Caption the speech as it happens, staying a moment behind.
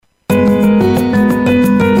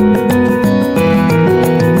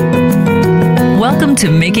to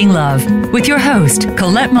Making Love with your host,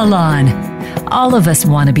 Colette Milan. All of us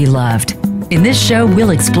want to be loved. In this show, we'll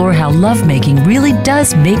explore how lovemaking really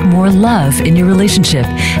does make more love in your relationship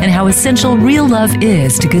and how essential real love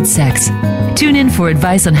is to good sex. Tune in for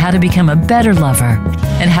advice on how to become a better lover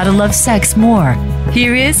and how to love sex more.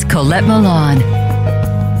 Here is Colette Milan.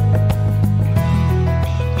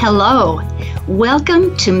 Hello.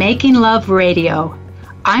 Welcome to Making Love Radio.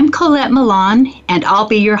 I'm Colette Milan, and I'll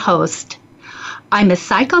be your host. I'm a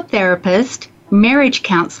psychotherapist, marriage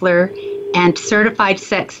counselor, and certified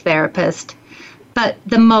sex therapist. But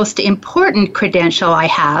the most important credential I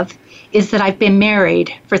have is that I've been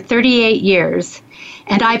married for 38 years,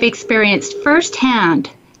 and I've experienced firsthand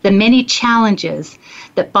the many challenges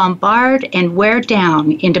that bombard and wear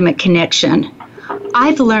down intimate connection.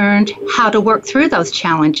 I've learned how to work through those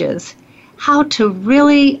challenges, how to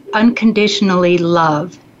really unconditionally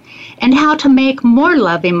love, and how to make more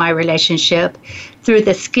love in my relationship through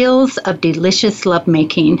the skills of delicious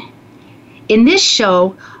lovemaking. In this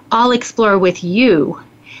show, I'll explore with you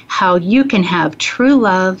how you can have true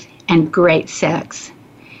love and great sex.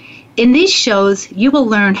 In these shows, you will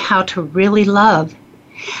learn how to really love,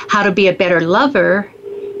 how to be a better lover,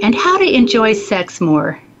 and how to enjoy sex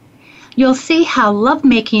more. You'll see how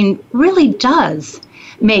lovemaking really does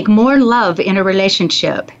make more love in a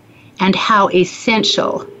relationship and how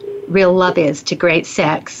essential real love is to great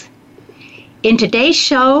sex. In today's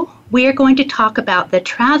show, we are going to talk about the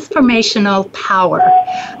transformational power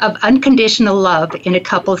of unconditional love in a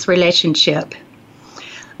couple's relationship.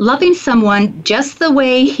 Loving someone just the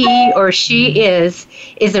way he or she is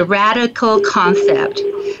a radical concept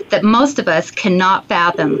that most of us cannot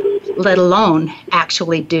fathom, let alone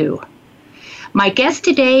actually do. My guest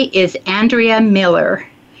today is Andrea Miller.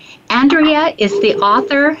 Andrea is the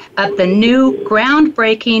author of the new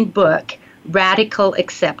groundbreaking book, Radical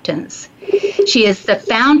Acceptance. She is the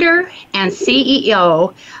founder and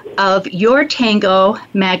CEO of YourTango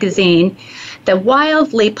magazine, the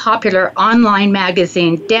wildly popular online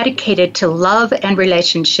magazine dedicated to love and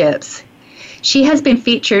relationships. She has been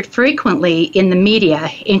featured frequently in the media,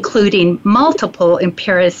 including multiple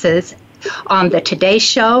appearances on The Today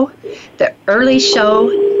Show, The Early Show,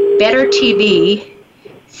 Better TV,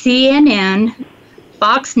 CNN,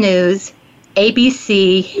 Fox News,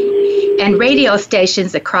 ABC, and radio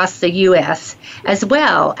stations across the U.S., as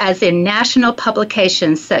well as in national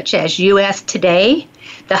publications such as U.S. Today,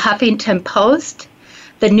 the Huffington Post,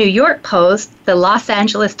 the New York Post, the Los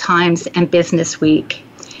Angeles Times, and Business Week.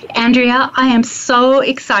 Andrea, I am so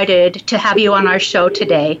excited to have you on our show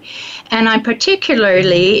today, and I'm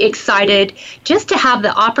particularly excited just to have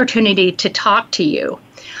the opportunity to talk to you.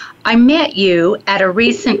 I met you at a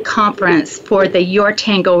recent conference for the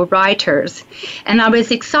YourTango writers, and I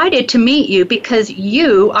was excited to meet you because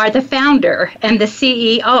you are the founder and the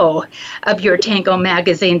CEO of YourTango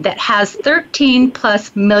magazine that has 13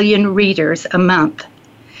 plus million readers a month.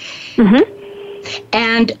 Mm-hmm.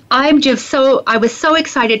 And I was so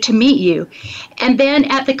excited to meet you. And then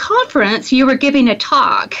at the conference, you were giving a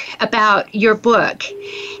talk about your book.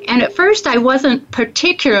 And at first, I wasn't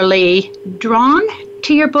particularly drawn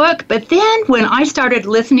to your book, but then when I started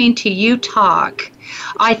listening to you talk,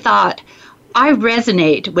 I thought, I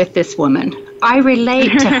resonate with this woman. I relate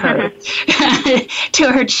to her,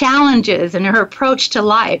 to her challenges and her approach to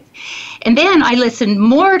life. And then I listened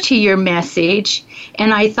more to your message,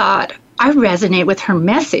 and I thought, I resonate with her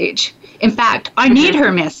message. In fact, I need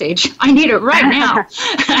her message. I need it right now.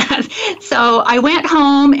 So I went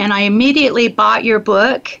home and I immediately bought your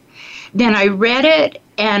book. Then I read it,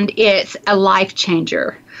 and it's a life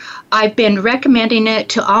changer. I've been recommending it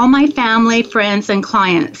to all my family, friends, and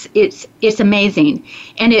clients. It's amazing.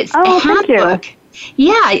 And it's a handbook.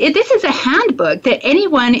 Yeah, this is a handbook that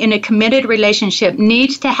anyone in a committed relationship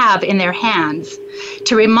needs to have in their hands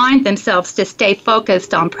to remind themselves to stay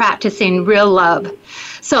focused on practicing real love.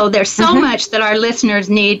 So there's so much that our listeners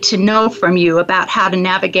need to know from you about how to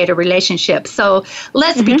navigate a relationship. So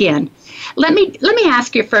let's begin. Let me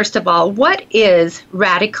ask you, first of all, what is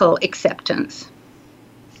radical acceptance?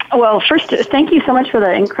 Well, first, thank you so much for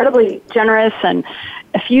the incredibly generous and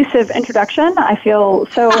effusive introduction. I feel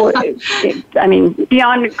so,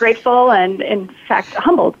 beyond grateful and, in fact,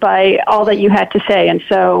 humbled by all that you had to say. And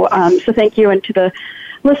so thank you. And to the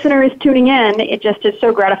listeners tuning in, it just is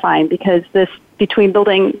so gratifying because between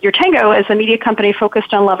building YourTango as a media company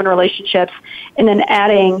focused on love and relationships and then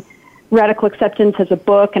adding Radical Acceptance as a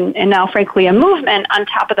book and now, frankly, a movement on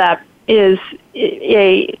top of that is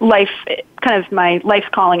a life, kind of my life's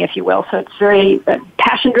calling, if you will. So it's very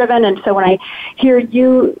passion-driven, and so when I hear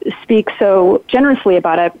you speak so generously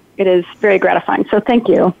about it, it is very gratifying. So thank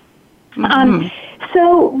you.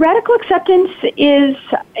 So radical acceptance is,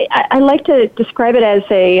 I like to describe it as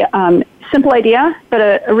a simple idea,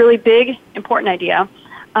 but a really big, important idea.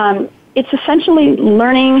 It's essentially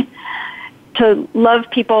learning to love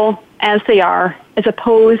people as they are, as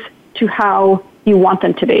opposed to how you want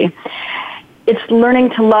them to be. It's learning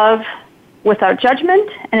to love without judgment,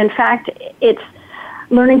 and in fact, it's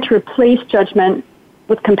learning to replace judgment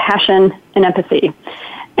with compassion and empathy.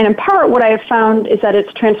 And in part, what I have found is that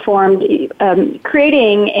it's transformed,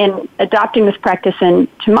 creating and adopting this practice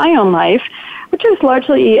into my own life, which is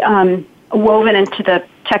largely woven into the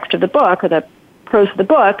text of the book or the prose of the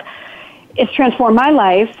book. It's transformed my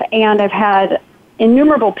life, and I've had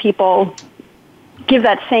innumerable people give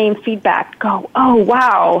that same feedback, go, oh,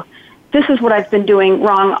 wow, this is what I've been doing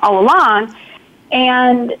wrong all along,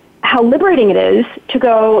 and how liberating it is to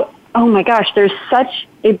go, oh my gosh, there's such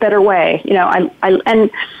a better way. And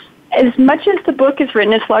as much as the book is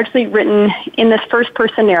written, it's largely written in this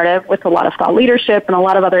first-person narrative with a lot of thought leadership and a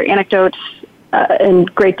lot of other anecdotes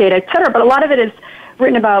and great data, et cetera, but a lot of it is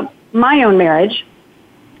written about my own marriage,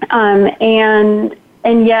 and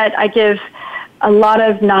yet I give a lot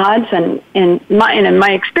of nods, and in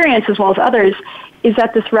my experience as well as others, is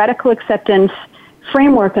that this radical acceptance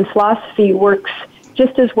framework and philosophy works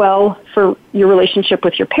just as well for your relationship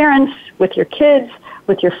with your parents, with your kids,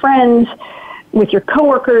 with your friends, with your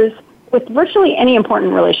coworkers, with virtually any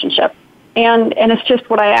important relationship. And it's just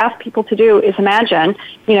what I ask people to do is imagine,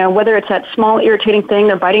 whether it's that small irritating thing,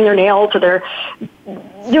 they're biting their nails, or they're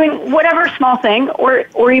doing whatever small thing,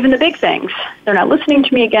 or even the big things. They're not listening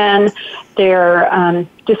to me again. They're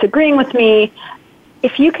disagreeing with me.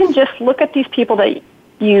 If you can just look at these people that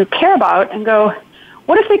you care about and go,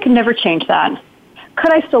 what if they could never change that?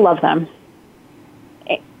 Could I still love them?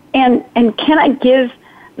 And can I give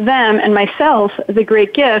them and myself the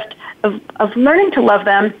great gift of learning to love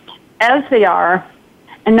them as they are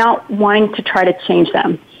and not wanting to try to change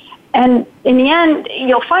them? And in the end,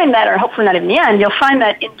 you'll find that, or hopefully not in the end, you'll find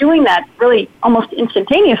that in doing that really almost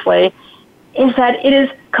instantaneously is that it is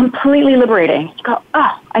completely liberating. You go,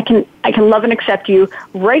 oh, I can love and accept you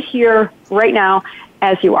right here, right now,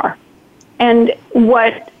 as you are. And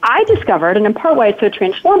what I discovered, and in part why it's so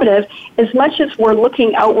transformative, as much as we're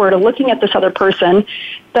looking outward and looking at this other person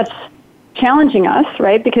that's challenging us,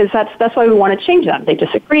 right? Because that's why we want to change them. They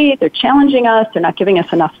disagree, they're challenging us, they're not giving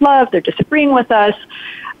us enough love, they're disagreeing with us,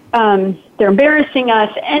 they're embarrassing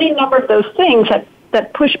us, any number of those things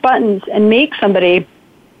that push buttons and make somebody,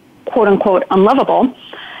 quote unquote, unlovable.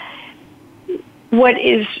 What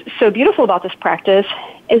is so beautiful about this practice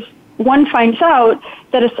is one finds out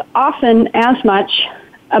that it's often as much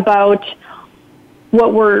about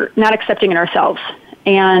what we're not accepting in ourselves,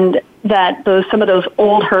 and that some of those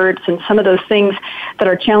old hurts and some of those things that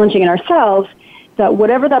are challenging in ourselves, that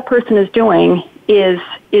whatever that person is doing is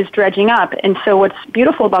dredging up. And so what's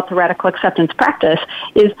beautiful about the radical acceptance practice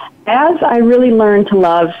is as I really learn to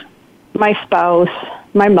love my spouse,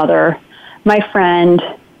 my mother, my friend,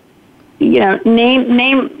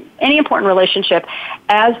 name any important relationship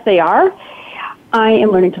as they are, I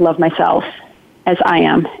am learning to love myself as I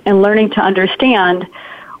am, and learning to understand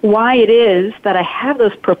why it is that I have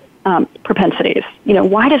those propensities.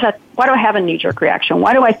 Why do I have a knee-jerk reaction?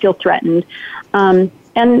 Why do I feel threatened? And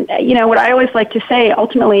what I always like to say,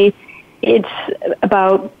 ultimately, it's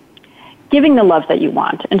about giving the love that you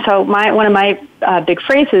want. And so one of my big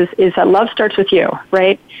phrases is that love starts with you,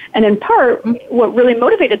 right? And in part, what really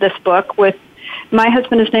motivated this book with my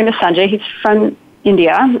husband, his name is Sanjay, he's from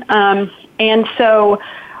India. And so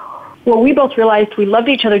what we both realized, we loved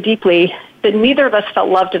each other deeply, but neither of us felt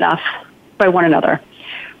loved enough by one another,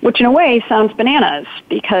 which in a way sounds bananas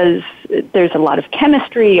because there's a lot of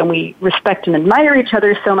chemistry and we respect and admire each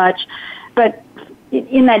other so much. But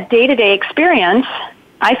in that day-to-day experience,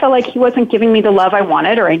 I felt like he wasn't giving me the love I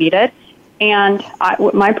wanted or I needed. And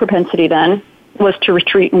my propensity then was to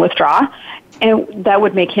retreat and withdraw. And that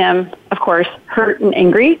would make him, of course, hurt and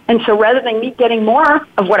angry. And so rather than me getting more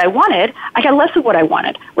of what I wanted, I got less of what I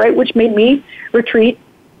wanted, right? Which made me retreat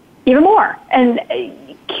even more. And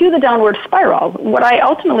cue the downward spiral. What I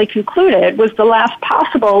ultimately concluded was the last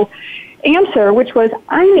possible answer, which was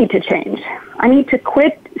I need to change. I need to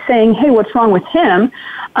quit saying, hey, what's wrong with him?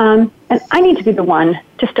 And I need to be the one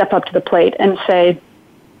to step up to the plate and say,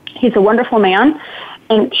 he's a wonderful man.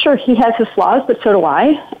 And sure, he has his flaws, but so do I.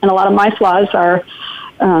 And a lot of my flaws are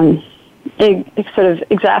sort of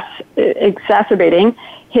exacerbating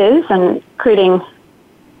his and creating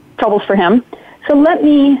troubles for him. So let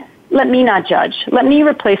me not judge. Let me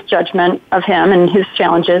replace judgment of him and his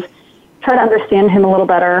challenges. Try to understand him a little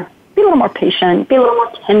better. Be a little more patient. Be a little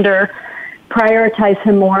more tender. prioritize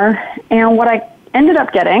him more. And what I ended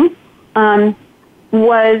up getting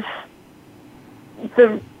was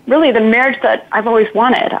really the marriage that I've always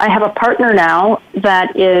wanted. I have a partner now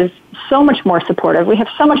that is so much more supportive. We have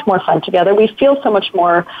so much more fun together. We feel so much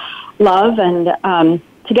more love and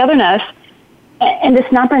togetherness. And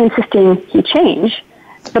it's not by insisting he change,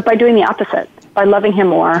 but by doing the opposite, by loving him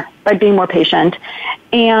more, by being more patient.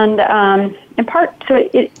 And in part, so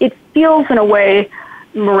it feels in a way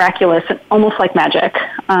miraculous, almost like magic,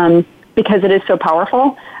 because it is so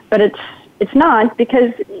powerful. But it's not,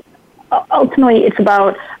 because ultimately it's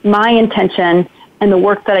about my intention and the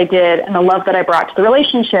work that I did and the love that I brought to the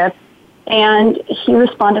relationship. And he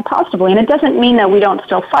responded positively. And it doesn't mean that we don't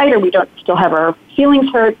still fight or we don't still have our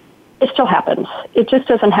feelings hurt. It still happens. It just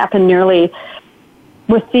doesn't happen nearly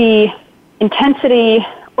with the intensity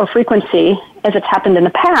or frequency as it's happened in the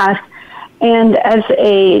past. And as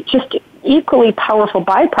a just equally powerful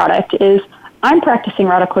byproduct is I'm practicing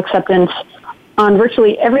radical acceptance on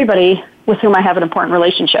virtually everybody with whom I have an important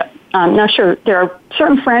relationship. Now, sure, there are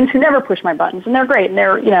certain friends who never push my buttons, and they're great, and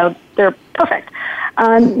they're perfect.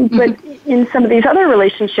 But in some of these other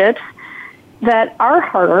relationships that are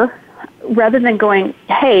harder, rather than going,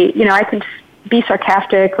 hey, I can be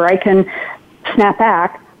sarcastic or I can snap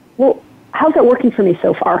back, well, how's it working for me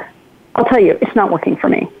so far? I'll tell you, it's not working for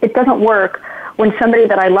me. It doesn't work when somebody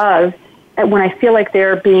that I love, when I feel like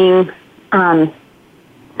they're being kind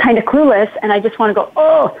of clueless and I just want to go,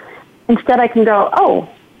 oh, instead I can go, oh,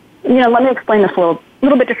 let me explain this a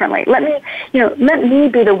little bit differently. Let me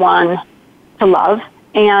be the one to love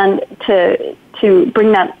and to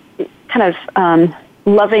bring that kind of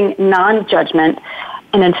loving non-judgment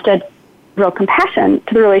and instead real compassion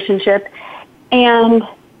to the relationship. And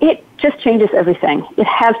it just changes everything. It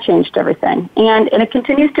has changed everything. And it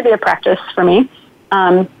continues to be a practice for me.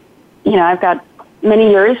 I've got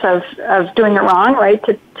many years of doing it wrong, right,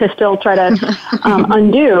 to still try to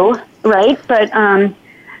undo, right? But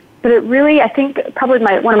it really, I think, probably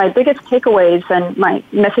one of my biggest takeaways and my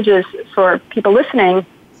messages for people listening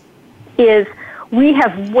is we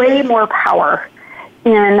have way more power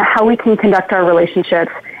in how we can conduct our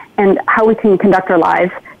relationships and how we can conduct our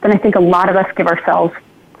lives than I think a lot of us give ourselves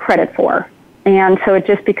credit for. And so it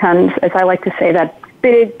just becomes, as I like to say, that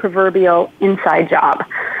big proverbial inside job.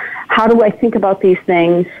 How do I think about these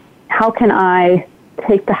things? How can I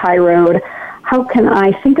take the high road? How can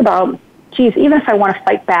I think about, geez, even if I want to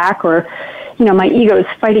fight back or, my ego is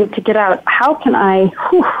fighting to get out, how can I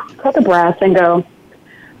take a breath and go,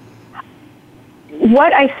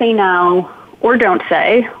 what I say now or don't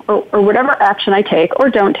say, or whatever action I take or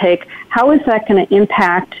don't take, how is that going to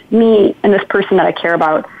impact me and this person that I care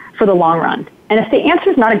about for the long run? And if the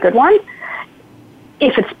answer is not a good one,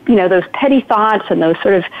 if it's, those petty thoughts and those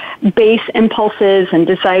sort of base impulses and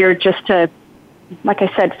desire just to, like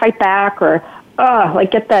I said, fight back or,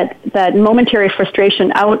 get that momentary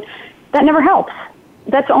frustration out, that never helps.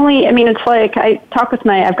 That's only, it's like I talk with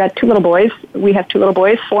I've got two little boys. We have two little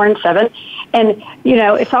boys, 4 and 7. And,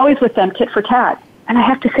 it's always with them tit for tat. And I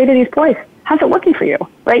have to say to these boys, how's it working for you?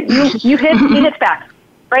 Right? You hit, he hits back.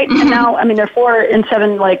 Right? And now, they're 4 and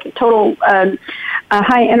 7, like total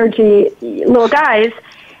high energy little guys.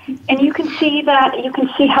 And you can see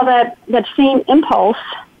how that same impulse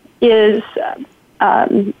is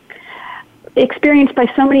experienced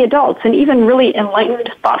by so many adults, and even really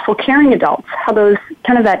enlightened, thoughtful, caring adults, how those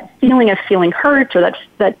kind of that feeling of feeling hurt or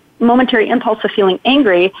that momentary impulse of feeling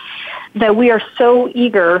angry, that we are so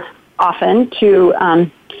eager often to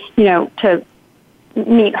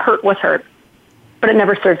meet hurt with hurt, but it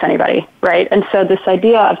never serves anybody, right? And so this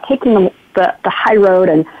idea of taking the high road,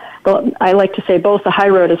 and I like to say both the high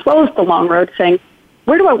road as well as the long road, saying,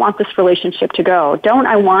 where do I want this relationship to go? Don't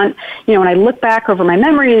I want, when I look back over my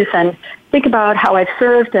memories and think about how I've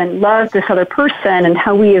served and loved this other person and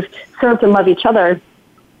how we have served and loved each other,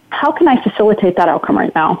 how can I facilitate that outcome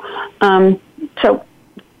right now? So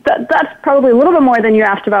that's probably a little bit more than you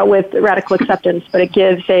asked about with radical acceptance, but it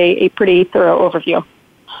gives a pretty thorough overview.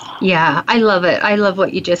 Yeah, I love it. I love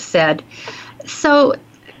what you just said. So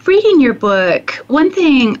reading your book, one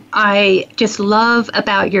thing I just love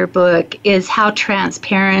about your book is how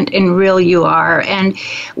transparent and real you are. And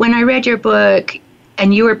when I read your book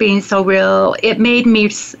and you were being so real, it made me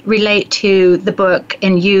relate to the book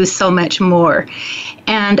and you so much more.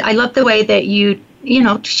 And I love the way that you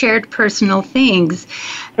shared personal things.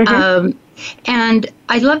 Mm-hmm. And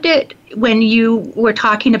I loved it when you were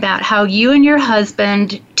talking about how you and your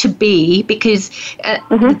husband to be, because at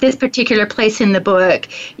this particular place in the book,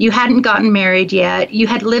 you hadn't gotten married yet. You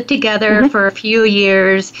had lived together for a few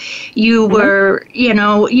years. You were, you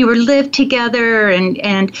were lived together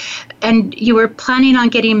and you were planning on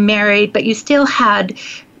getting married, but you still had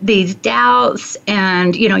these doubts,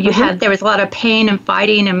 and there was a lot of pain and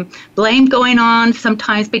fighting and blame going on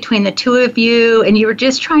sometimes between the two of you, and you were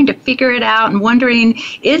just trying to figure it out and wondering,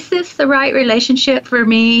 is this the right relationship for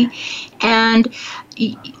me? And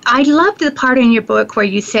I loved the part in your book where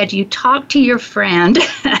you said you talked to your friend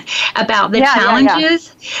about the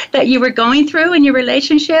challenges that you were going through in your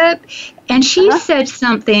relationship, and she said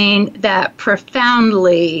something that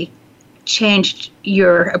profoundly changed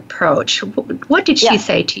your approach. What did she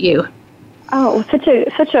say to you? Oh,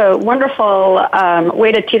 such a wonderful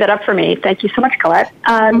way to tee that up for me. Thank you so much, Colette.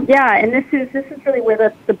 And this is really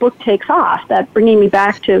where the book takes off. That bringing me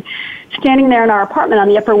back to standing there in our apartment on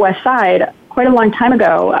the Upper West Side quite a long time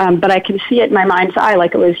ago, but I can see it in my mind's eye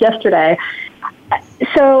like it was yesterday.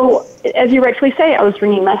 So, as you rightfully say, I was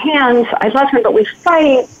wringing my hands. I love him, but we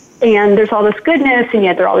fight. And there's all this goodness, and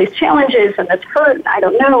yet there are all these challenges, and this hurt, and I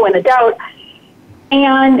don't know, and the doubt.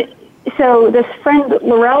 And so this friend,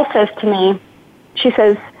 Laurel, says to me, she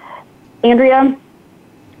says, Andrea,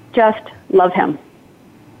 just love him.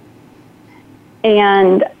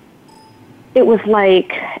 And it was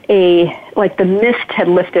like the mist had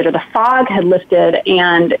lifted, or the fog had lifted,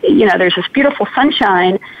 and, there's this beautiful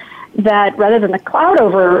sunshine that rather than the cloud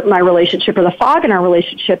over my relationship or the fog in our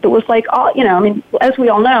relationship, it was like as we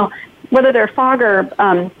all know, whether they're fog or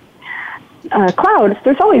clouds,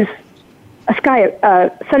 there's always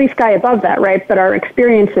a sunny sky above that, right? But our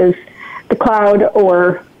experience is the cloud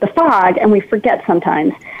or the fog, and we forget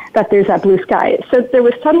sometimes that there's that blue sky. So there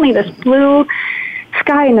was suddenly this blue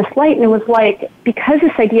sky and this light, and it was like, because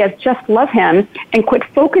this idea of just love him and quit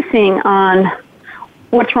focusing on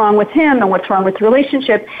what's wrong with him and what's wrong with the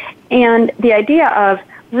relationship, and the idea of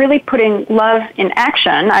really putting love in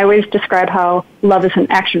action. I always describe how love is an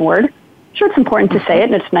action word. Sure, it's important to say it,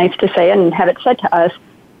 and it's nice to say it and have it said to us,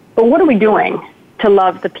 but what are we doing to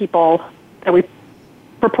love the people that we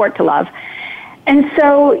purport to love? And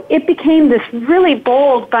so it became this really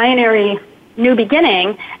bold, binary new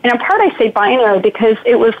beginning. And in part I say binary because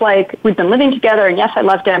it was like we've been living together, and yes, I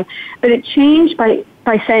loved him, but it changed by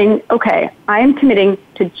saying, okay, I am committing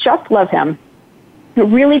to just love him. It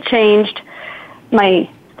really changed my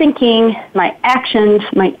thinking, my actions,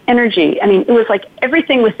 my energy. I mean, it was like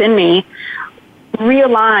everything within me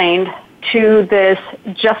realigned to this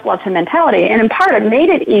just love him mentality. And in part, it made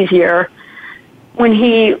it easier when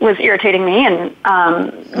he was irritating me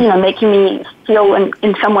and, making me feel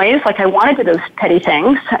in some ways like I wanted to do those petty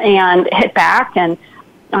things and hit back and,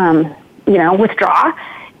 withdraw,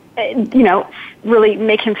 really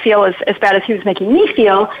make him feel as bad as he was making me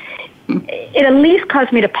feel. It at least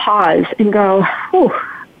caused me to pause and go, whew,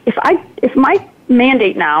 if my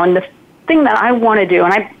mandate now and the thing that I want to do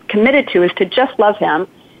and I'm committed to is to just love him,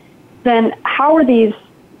 then how are these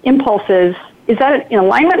impulses, is that in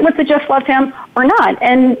alignment with the just love him or not?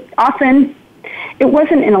 And often it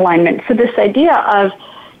wasn't in alignment. So this idea of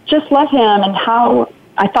just love him and how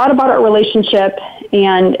I thought about our relationship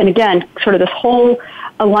and again, sort of this whole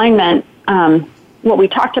alignment, what we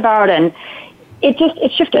talked about, and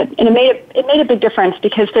it shifted, and it made a big difference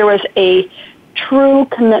because there was a true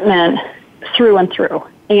commitment through and through.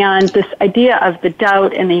 And this idea of the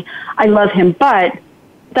doubt and the I love him, but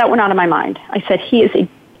that went out of my mind. I said, he is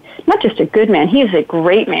not just a good man, he is a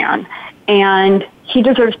great man, and he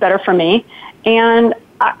deserves better from me. And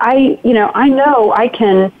I know I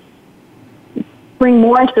can bring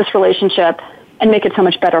more into this relationship and make it so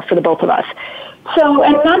much better for the both of us. So,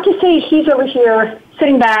 and not to say he's over here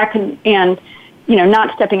sitting back and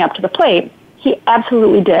not stepping up to the plate. He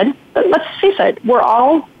absolutely did. But let's face it, we're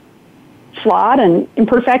all flawed and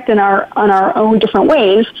imperfect in our own different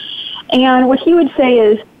ways. And what he would say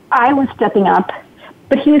is, I was stepping up,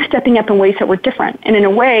 but he was stepping up in ways that were different. And in a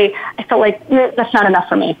way, I felt like, that's not enough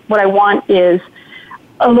for me. What I want is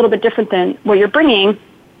a little bit different than what you're bringing.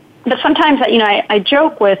 But sometimes, I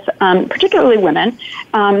joke with, particularly women,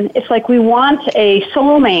 it's like we want a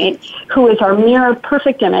soulmate who is our mirror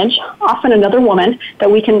perfect image, often another woman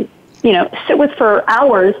that we can, sit with for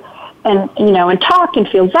hours and talk and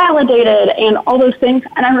feel validated and all those things.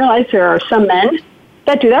 And I realize there are some men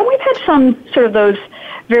that do that. We've had some sort of those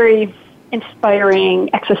very inspiring,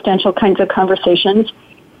 existential kinds of conversations.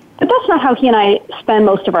 But that's not how he and I spend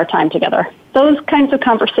most of our time together. Those kinds of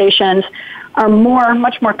conversations are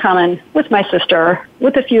much more common with my sister,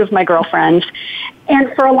 with a few of my girlfriends.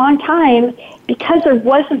 And for a long time, because there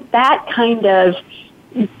wasn't that kind of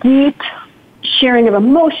deep sharing of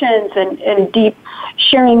emotions and deep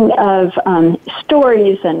sharing of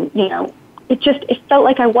stories, and, it felt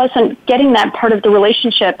like I wasn't getting that part of the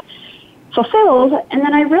relationship fulfilled. And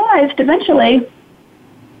then I realized eventually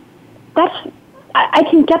I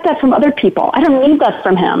can get that from other people. I don't need that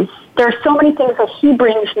from him. There are so many things that he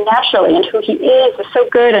brings naturally, and who he is so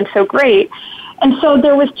good and so great. And so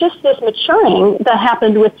there was just this maturing that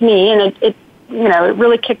happened with me, and it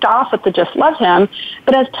really kicked off with the Just Love Him.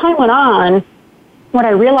 But as time went on, what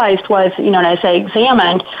I realized was, and as I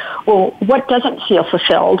examined, well, what doesn't feel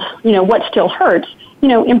fulfilled? What still hurts?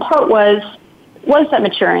 In part was that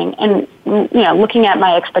maturing, and looking at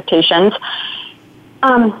my expectations.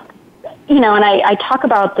 And I talk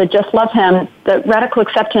about the Just Love Him, that radical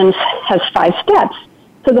acceptance has 5 steps.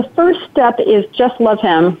 So the first step is just love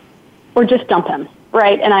him or just dump him,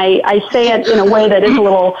 right? And I say it in a way that is a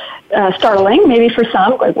little startling, maybe for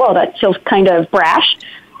some, like, whoa, that feels kind of brash.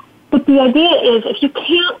 But the idea is, if you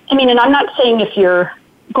can't, and I'm not saying if you're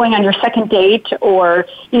going on your second date or,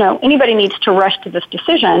 anybody needs to rush to this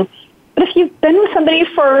decision, but if you've been with somebody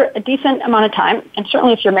for a decent amount of time, and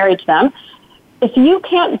certainly if you're married to them, if you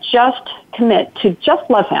can't just commit to just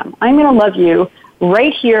love him, I'm going to love you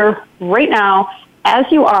right here, right now, as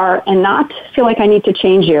you are, and not feel like I need to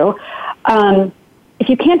change you. If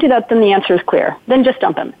you can't do that, then the answer is clear. Then just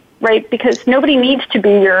dump him, right? Because nobody needs to be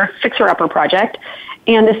your fixer-upper project.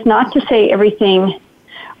 And it's not to say everything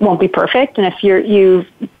won't be perfect. And if you've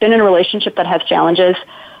been in a relationship that has challenges,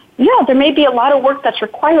 yeah, there may be a lot of work that's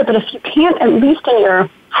required. But if you can't, at least in your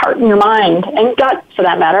heart and your mind, and gut for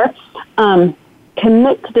that matter,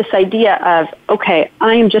 commit to this idea of, okay,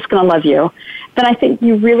 I am just going to love you, then I think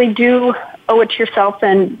you really do owe it to yourself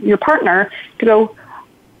and your partner to go,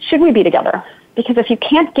 should we be together? Because if you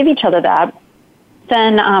can't give each other that,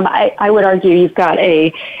 then I would argue you've got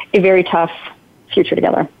a very tough future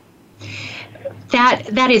together.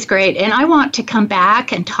 That is great. And I want to come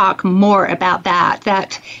back and talk more about that.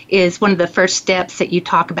 That is one of the first steps that you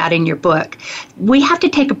talk about in your book. We have to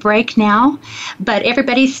take a break now, but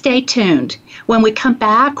everybody stay tuned. When we come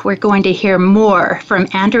back, we're going to hear more from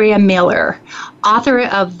Andrea Miller, author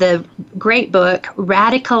of the great book,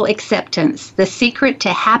 Radical Acceptance, The Secret to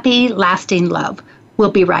Happy, Lasting Love.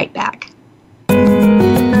 We'll be right back.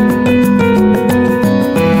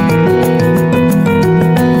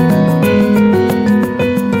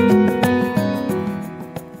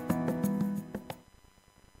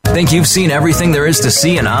 Think you've seen everything there is to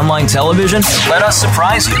see in online television? Let us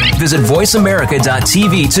surprise you. Visit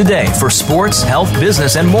voiceamerica.tv today for sports, health,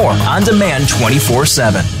 business, and more on demand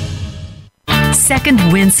 24/7.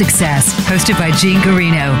 Second Wind Success, hosted by Gene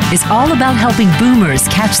Garino, is all about helping boomers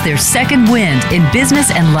catch their second wind in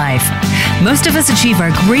business and life. Most of us achieve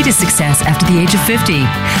our greatest success after the age of 50.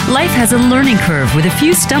 Life has a learning curve with a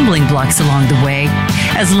few stumbling blocks along the way.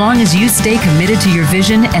 As long as you stay committed to your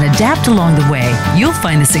vision and adapt along the way, you'll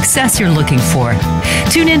find the success you're looking for.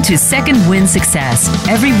 Tune in to Second Wind Success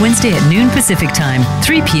every Wednesday at noon Pacific Time,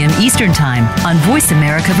 3 p.m. Eastern Time on Voice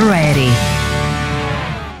America Variety.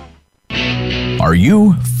 Are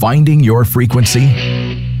you finding your frequency?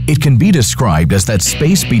 It can be described as that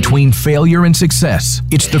space between failure and success.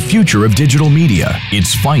 It's the future of digital media.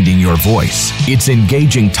 It's finding your voice. It's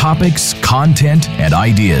engaging topics, content, and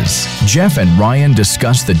ideas. Jeff and Ryan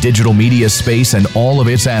discuss the digital media space and all of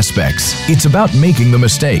its aspects. It's about making the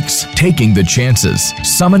mistakes, taking the chances,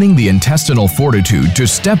 summoning the intestinal fortitude to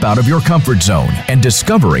step out of your comfort zone, and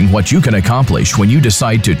discovering what you can accomplish when you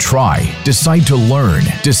decide to try, decide to learn,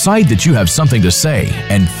 decide that you have something to say,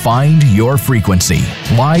 and find your frequency.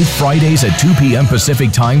 Live Fridays at 2 p.m.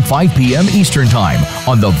 Pacific Time, 5 p.m. Eastern Time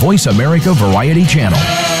on the Voice America Variety Channel.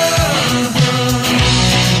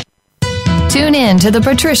 Tune in to The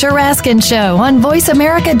Patricia Raskin Show on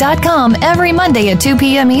VoiceAmerica.com every Monday at 2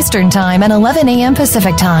 p.m. Eastern Time and 11 a.m.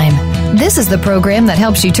 Pacific Time. This is the program that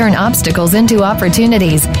helps you turn obstacles into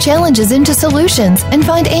opportunities, challenges into solutions, and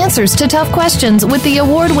find answers to tough questions with the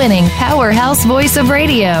award-winning powerhouse voice of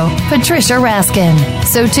radio, Patricia Raskin.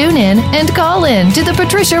 So tune in and call in to The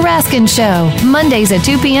Patricia Raskin Show, Mondays at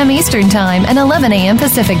 2 p.m. Eastern Time and 11 a.m.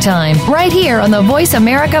 Pacific Time, right here on the Voice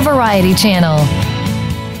America Variety Channel.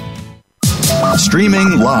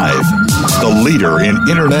 Streaming live, the leader in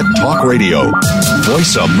Internet talk radio,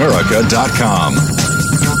 voiceamerica.com.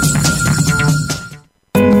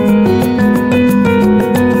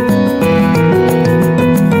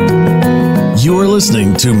 You're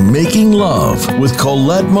listening to Making Love with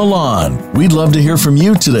Colette Milan. We'd love to hear from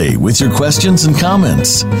you today with your questions and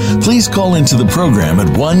comments. Please call into the program at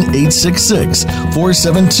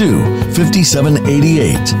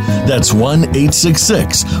 1-866-472-5788. That's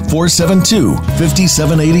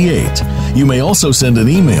 1-866-472-5788. You may also send an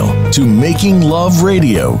email to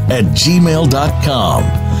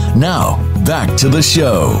makingloveradio@gmail.com. Now, back to the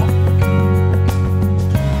show.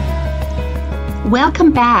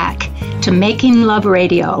 Welcome back to Making Love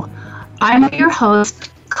Radio. I'm your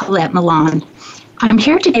host, Colette Milan. I'm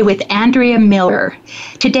here today with Andrea Miller.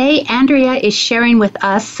 Today, Andrea is sharing with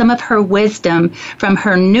us some of her wisdom from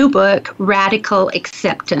her new book, Radical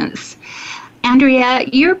Acceptance. Andrea,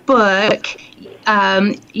 your book,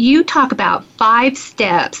 you talk about 5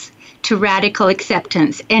 steps to radical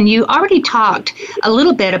acceptance. And you already talked a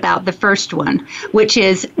little bit about the first one, which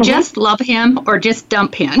is just love him or just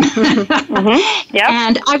dump him. Yep.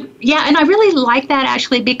 And I really like that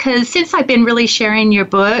actually, because since I've been really sharing your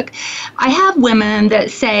book, I have women that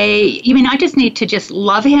say, you mean, I just need to just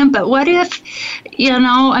love him, but what if,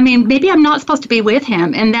 maybe I'm not supposed to be with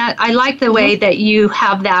him. And that I like the way that you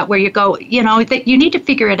have that where you go, that you need to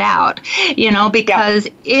figure it out, because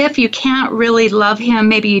if you can't really love him,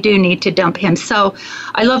 maybe you do need to dump him. So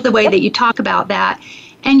I love the way that you talk about that.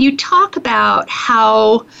 And you talk about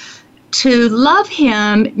how to love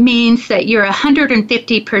him means that you're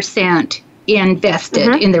 150%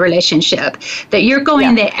 invested in the relationship, that you're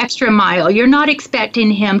going the extra mile. You're not expecting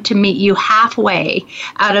him to meet you halfway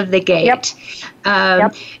out of the gate.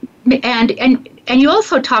 And you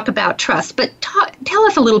also talk about trust, but tell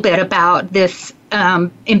us a little bit about this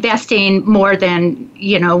investing more than,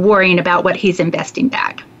 worrying about what he's investing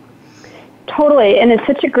back. Totally, and it's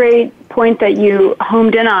such a great point that you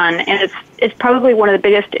homed in on, and it's probably one of the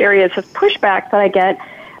biggest areas of pushback that I get,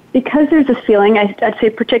 because there's this feeling, I'd say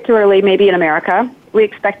particularly maybe in America, we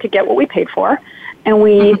expect to get what we paid for, and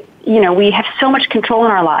we have so much control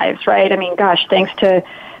in our lives, right? I mean, gosh, thanks to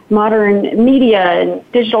modern media and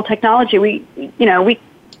digital technology, we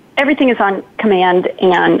everything is on command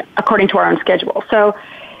and according to our own schedule. So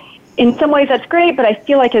in some ways that's great, but I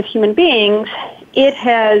feel like as human beings, it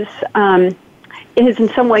has in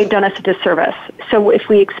some way done us a disservice. So if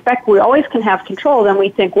we expect we always can have control, then we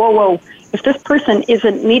think, whoa, if this person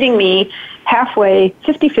isn't meeting me halfway,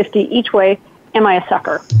 50-50 each way, am I a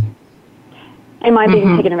sucker? Am I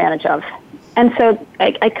being taken advantage of? And so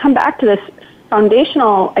I come back to this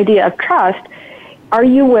foundational idea of trust. Are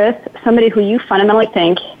you with somebody who you fundamentally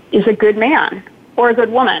think is a good man or a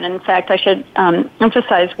good woman? In fact, I should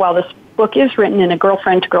emphasize, while this book is written in a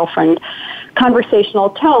girlfriend-to-girlfriend conversational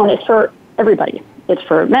tone, it's for everybody. It's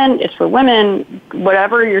for men, it's for women,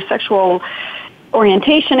 whatever your sexual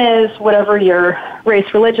orientation is, whatever your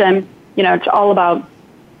race, religion, it's all about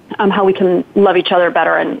how we can love each other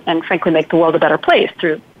better and frankly make the world a better place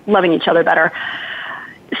through loving each other better.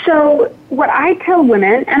 So what I tell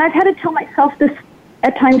women, and I've had to tell myself this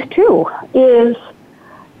at times too, is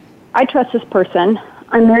I trust this person.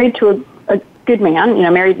 I'm married to a good man,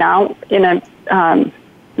 married now in a,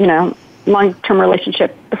 long-term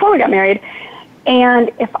relationship before we got married.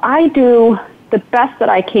 And if I do the best that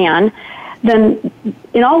I can, then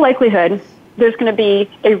in all likelihood, there's going to be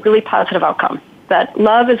a really positive outcome. That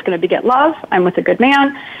love is going to beget love. I'm with a good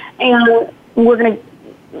man, and we're going to,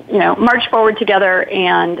 march forward together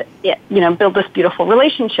and, build this beautiful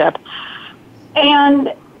relationship.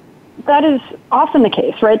 And that is often the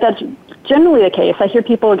case, right? That's generally the case. I hear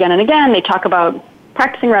people again and again, they talk about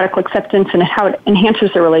practicing radical acceptance and how it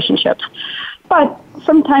enhances their relationships. But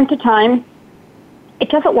from time to time, it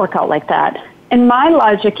doesn't work out like that. And my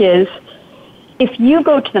logic is, if you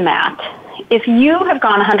go to the mat, if you have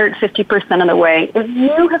gone 150% of the way, if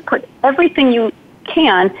you have put everything you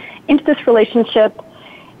can into this relationship,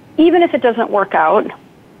 even if it doesn't work out,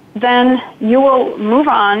 then you will move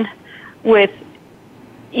on with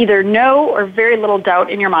either no or very little doubt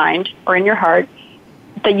in your mind or in your heart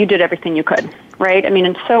that you did everything you could, right? I mean,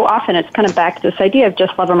 and so often it's kind of back to this idea of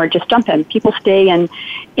just love him or just dump him. People stay in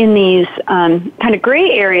these kind of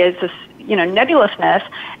gray areas, this nebulousness,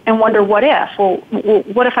 and wonder, what if? Well,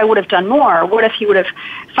 what if I would have done more? What if he would have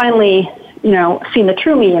finally, seen the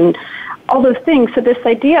true me and all those things? So this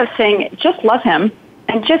idea of saying just love him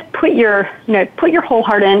and just put your whole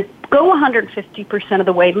heart in, go 150% of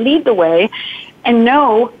the way, lead the way, and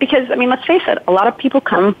know, because, let's face it, a lot of people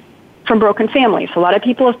come from broken families. A lot of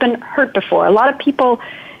people have been hurt before. A lot of people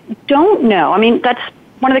don't know. That's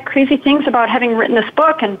one of the crazy things about having written this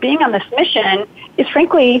book and being on this mission is,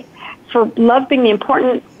 frankly, for love being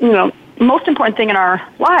the most important thing in our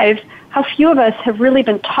lives, how few of us have really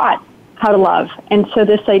been taught how to love. And so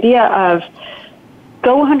this idea of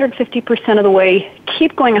go 150% of the way,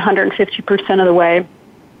 keep going 150% of the way,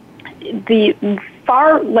 the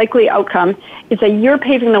far likely outcome is that you're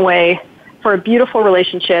paving the way for a beautiful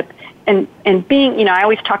relationship. And being, I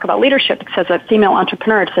always talk about leadership because as a female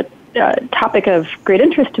entrepreneur, it's a topic of great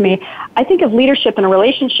interest to me. I think of leadership in a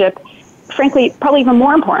relationship, frankly, probably even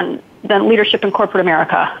more important than leadership in corporate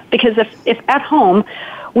America. Because if at home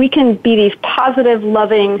we can be these positive,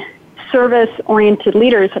 loving, service-oriented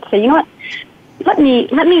leaders that say, you know what, let me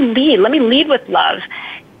lead with love.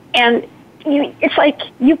 And it's like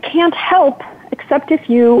you can't help except if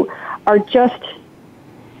you are just,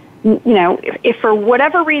 if for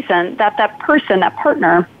whatever reason that person, that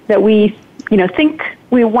partner that we, think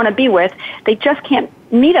we want to be with, they just can't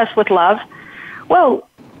meet us with love, well,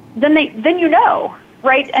 then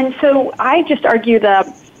right? And so I just argue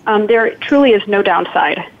that there truly is no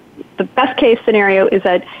downside. The best case scenario is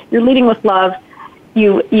that you're leading with love.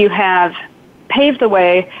 You have paved the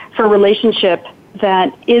way for a relationship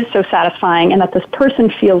that is so satisfying, and that this person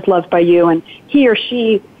feels loved by you, and he or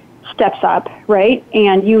she steps up, right?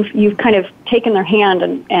 And you've kind of taken their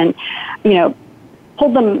hand and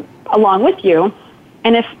pulled them along with you.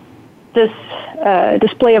 And if this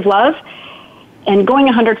display of love and going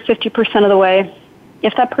 150% of the way,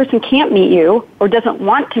 if that person can't meet you or doesn't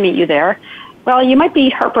want to meet you there, well, you might be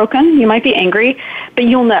heartbroken, you might be angry, but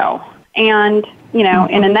you'll know. And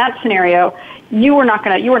and in that scenario, you were not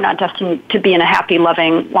destined to be in a happy,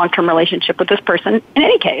 loving, long-term relationship with this person. In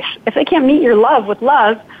any case, if they can't meet your love with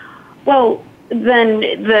love, well, then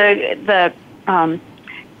the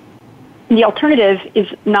alternative is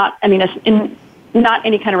not. It's not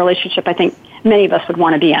any kind of relationship I think many of us would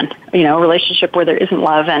want to be in. A relationship where there isn't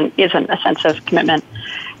love and isn't a sense of commitment.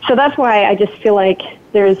 So that's why I just feel like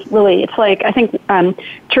it's like, I think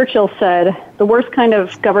Churchill said, the worst kind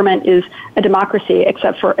of government is a democracy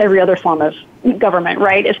except for every other form of government,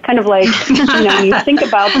 right? It's kind of like, you think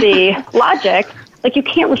about the logic, like you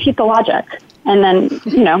can't refute the logic. And then,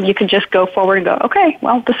 you can just go forward and go, okay,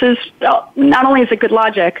 well, this is, not only is it good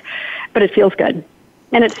logic, but it feels good.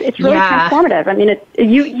 And it's really transformative.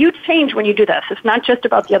 You change when you do this. It's not just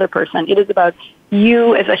about the other person. It is about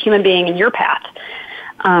you as a human being and your path.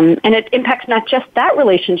 And it impacts not just that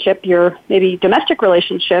relationship, your maybe domestic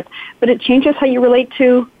relationship, but it changes how you relate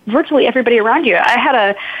to virtually everybody around you. I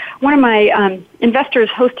had one of my investors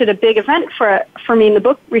hosted a big event for me in the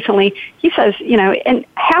book recently. He says, and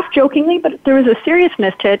half jokingly, but there was a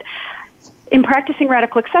seriousness to it, in practicing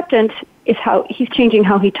radical acceptance is how he's changing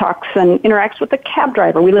how he talks and interacts with the cab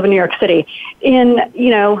driver. We live in New York City. In,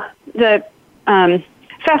 the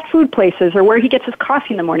fast food places or where he gets his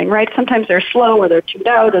coffee in the morning, right? Sometimes they're slow or they're tuned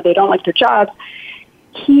out or they don't like their jobs.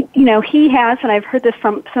 He has, and I've heard this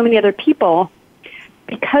from so many other people,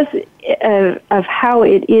 because of how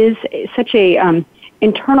it is such a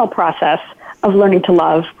internal process of learning to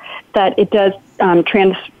love, that it does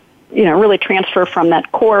really transfer from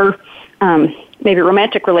that core maybe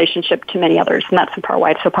romantic relationship to many others, and that's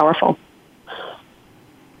why it's so powerful.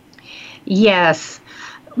 Yes.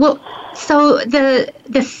 Well, so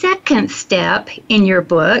the second step in your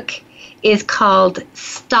book is called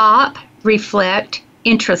Stop, Reflect,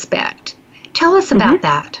 Introspect. Tell us about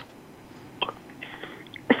that.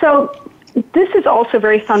 So this is also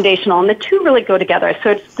very foundational, and the two really go together.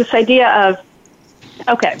 So it's this idea of,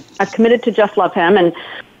 okay, I've committed to just love him, and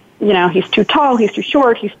he's too tall, he's too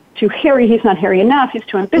short, he's too hairy, he's not hairy enough, he's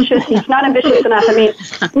too ambitious, he's not ambitious enough.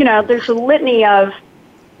 There's a litany of,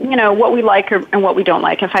 what we like and what we don't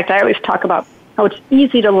like. In fact, I always talk about how it's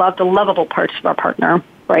easy to love the lovable parts of our partner,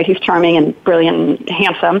 right? He's charming and brilliant and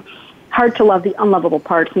handsome. Hard to love the unlovable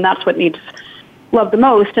parts, and that's what needs love the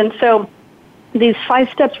most. And so these 5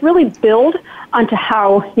 steps really build onto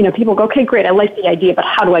how, people go, okay, great, I like the idea, but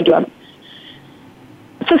how do I do it?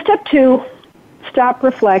 So step 2, stop,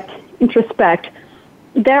 reflect, introspect.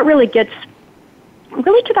 That really gets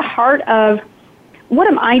to the heart of, what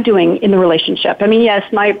am I doing in the relationship? Yes,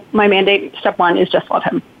 my mandate, step 1, is just love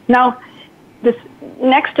him. Now, this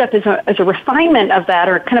next step is a refinement of that,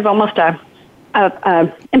 or kind of almost a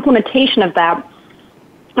implementation of that.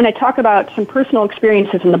 And I talk about some personal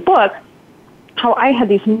experiences in the book, how I had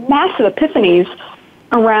these massive epiphanies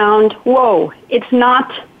around, whoa, it's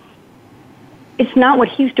not what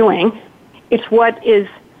he's doing. It's what is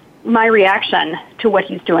my reaction to what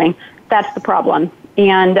he's doing. That's the problem.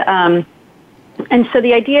 And so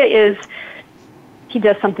the idea is, he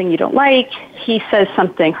does something you don't like, he says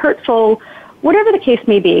something hurtful, whatever the case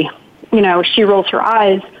may be, she rolls her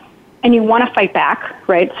eyes, and you want to fight back,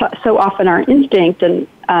 right? So often our instinct and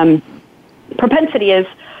propensity is,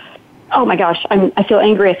 oh my gosh, I feel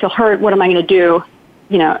angry, I feel hurt, what am I going to do?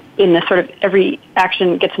 In this sort of every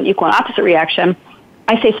action gets an equal and opposite reaction,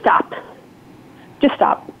 I say stop. Just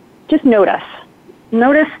stop. Just notice.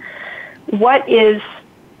 Notice what is,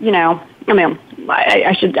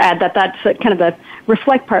 I should add that that's kind of the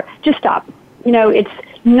reflect part. Just stop. It's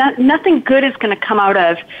nothing good is going to come out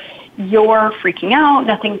of your freaking out.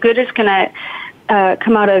 Nothing good is going to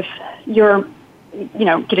come out of your,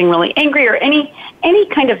 getting really angry or any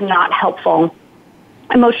kind of not helpful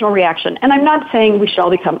emotional reaction. And I'm not saying we should all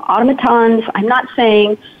become automatons. I'm not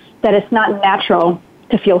saying that it's not natural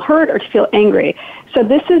to feel hurt or to feel angry. So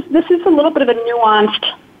this is a little bit of a nuanced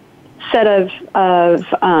set of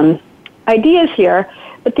ideas here.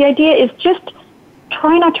 But the idea is just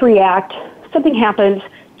try not to react. Something happens,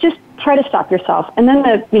 just try to stop yourself. And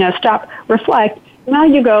then stop, reflect. Now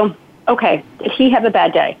you go, okay, did he have a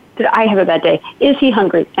bad day? Did I have a bad day? Is he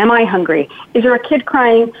hungry? Am I hungry? Is there a kid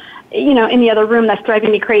crying, in the other room that's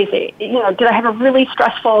driving me crazy? Did I have a really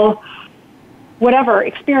stressful whatever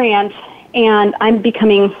experience and I'm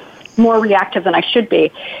becoming more reactive than I should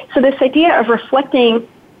be? So this idea of reflecting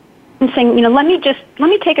and saying, let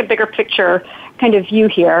me take a bigger picture kind of view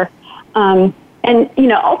here. And,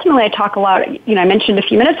 ultimately I talk a lot, I mentioned a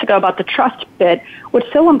few minutes ago about the trust bit. What's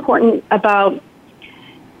so important about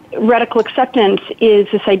radical acceptance is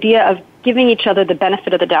this idea of giving each other the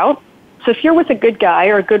benefit of the doubt. So if you're with a good guy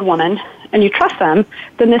or a good woman and you trust them,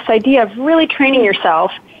 then this idea of really training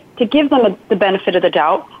yourself to give them the benefit of the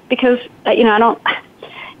doubt, because, the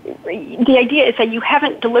idea is that you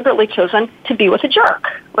haven't deliberately chosen to be with a jerk,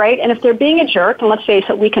 right? And if they're being a jerk, and let's face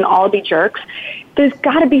it, we can all be jerks, there's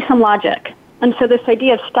got to be some logic. And so this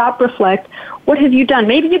idea of stop, reflect, what have you done?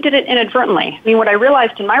 Maybe you did it inadvertently. I mean, what I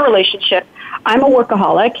realized in my relationship, I'm a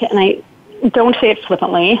workaholic, and I don't say it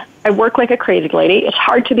flippantly. I work like a crazy lady. It's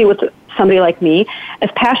hard to be with somebody like me, as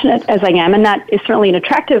passionate as I am, and that is certainly an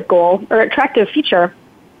attractive goal or attractive feature.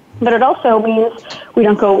 But it also means we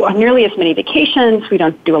don't go on nearly as many vacations. We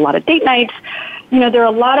don't do a lot of date nights. There are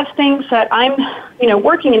a lot of things that I'm,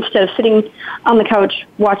 working instead of sitting on the couch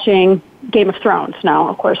watching Game of Thrones. Now,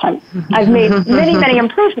 of course, I've made many, many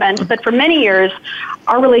improvements, but for many years,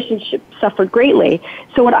 our relationship suffered greatly.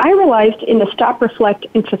 So what I realized in the stop, reflect,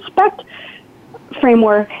 introspect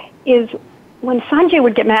framework is when Sanjay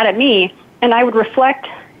would get mad at me, and I would reflect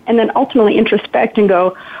and then ultimately introspect and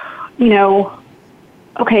go,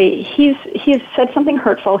 okay, he's said something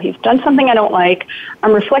hurtful. He's done something I don't like.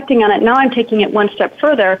 I'm reflecting on it. Now I'm taking it one step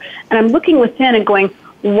further, and I'm looking within and going,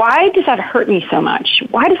 why does that hurt me so much?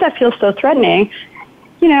 Why does that feel so threatening?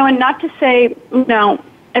 And not to say,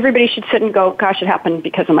 everybody should sit and go, gosh, it happened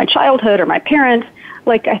because of my childhood or my parents.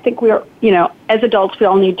 Like, I think we are, as adults, we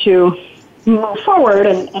all need to move forward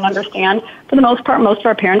and understand, for the most part, most of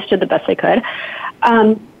our parents did the best they could.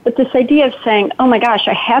 But this idea of saying, oh my gosh,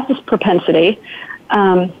 I have this propensity,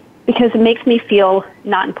 because it makes me feel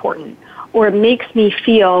not important, or it makes me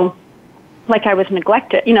feel like I was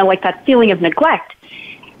neglected, like that feeling of neglect.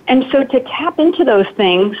 And so to tap into those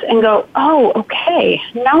things and go, oh, okay,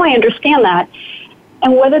 now I understand that.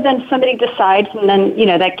 And whether then somebody decides, and then,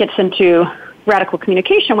 that gets into radical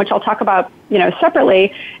communication, which I'll talk about,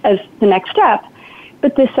 separately as the next step.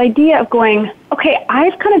 But this idea of going, okay,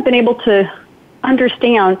 I've kind of been able to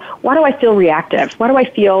understand, why do I feel reactive? Why do I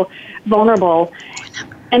feel vulnerable?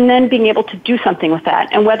 And then being able to do something with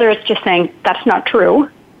that. And whether it's just saying, that's not true,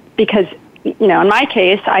 because, in my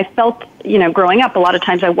case, I felt, growing up, a lot of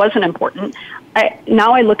times I wasn't important.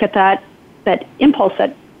 Now I look at that impulse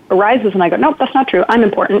that arises and I go, nope, that's not true. I'm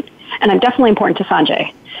important, and I'm definitely important to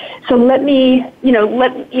Sanjay. So let me,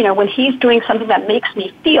 when he's doing something that makes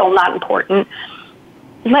me feel not important,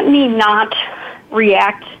 let me not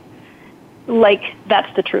react like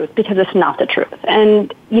that's the truth, because it's not the truth.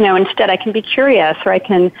 And, instead I can be curious, or I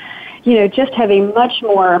can, just have a much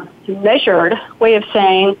more measured way of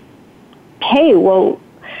saying, hey, well,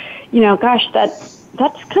 gosh, that's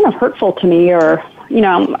kind of hurtful to me, or,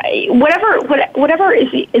 whatever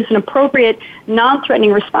is an appropriate,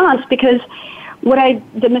 non-threatening response, because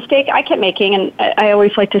the mistake I kept making, and I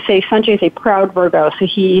always like to say Sanjay is a proud Virgo. So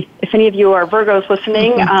if any of you are Virgos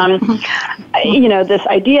listening, this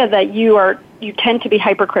idea that you tend to be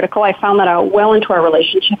hypercritical. I found that out well into our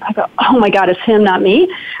relationship. I go, oh my God, it's him, not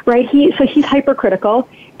me, right? So he's hypercritical,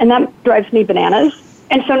 and that drives me bananas.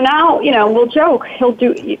 And so now, we'll joke. He'll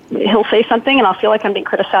say something, and I'll feel like I'm being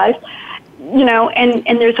criticized,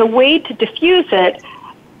 and there's a way to diffuse it,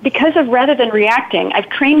 because of, rather than reacting, I've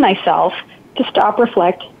trained myself to stop,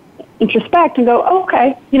 reflect, introspect, and go, oh,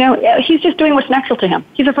 okay, he's just doing what's natural to him.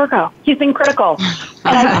 He's a Virgo. He's being critical.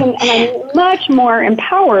 And I'm much more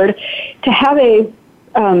empowered to have a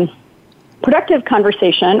productive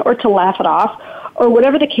conversation or to laugh it off or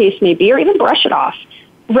whatever the case may be, or even brush it off,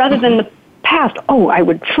 rather than the past. Oh, I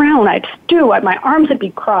would frown, I'd stew, my arms would be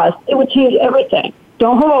crossed. It would change everything.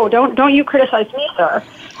 Don't you criticize me, sir,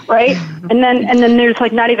 right? And then there's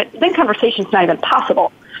like then conversation's not even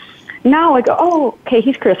possible. Now I go, oh, okay,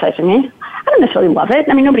 he's criticizing me. I don't necessarily love it.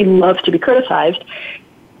 I mean, nobody loves to be criticized,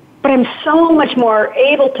 but I'm so much more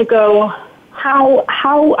able to go, how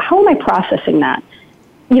am I processing that?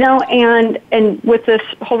 And with this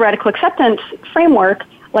whole radical acceptance framework,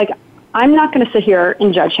 like, I'm not going to sit here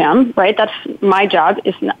and judge him, right? That's my job,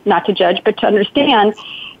 is not to judge, but to understand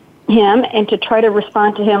him and to try to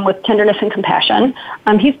respond to him with tenderness and compassion.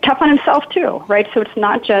 He's tough on himself too, right? So it's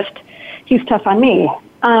not just he's tough on me.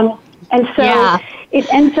 And so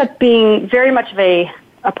it ends up being very much of a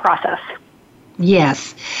process.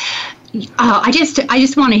 Yes. I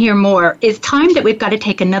just want to hear more. It's time that we've got to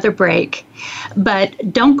take another break. But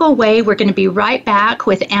don't go away. We're going to be right back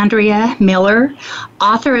with Andrea Miller,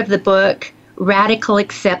 author of the book Radical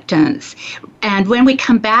Acceptance. And when we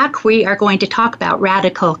come back, we are going to talk about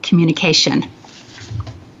radical communication.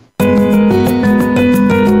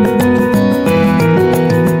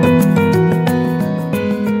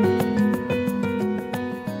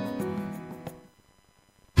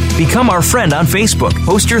 Become our friend on Facebook.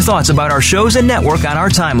 Post your thoughts about our shows and network on our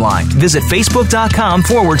timeline. Visit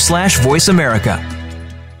facebook.com/Voice America.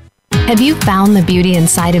 Have you found the beauty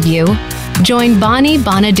inside of you? Join Bonnie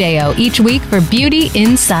Bonadeo each week for Beauty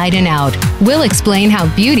Inside and Out. We'll explain how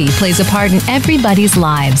beauty plays a part in everybody's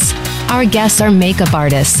lives. Our guests are makeup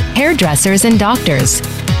artists, hairdressers, and doctors.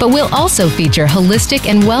 But we'll also feature holistic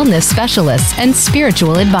and wellness specialists and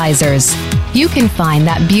spiritual advisors. You can find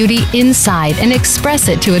that beauty inside and express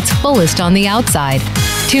it to its fullest on the outside.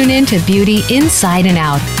 Tune in to Beauty Inside and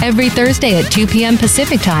Out every Thursday at 2 p.m.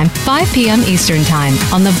 Pacific Time, 5 p.m. Eastern Time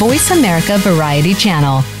on the Voice America Variety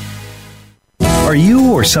Channel. Are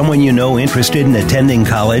you or someone you know interested in attending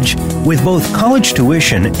college? With both college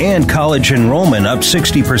tuition and college enrollment up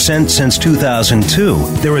 60% since 2002,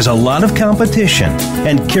 there is a lot of competition,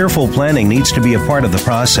 and careful planning needs to be a part of the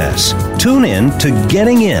process. Tune in to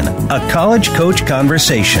Getting In, a college coach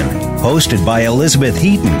conversation, hosted by Elizabeth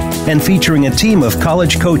Heaton and featuring a team of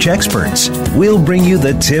college coach experts. We'll bring you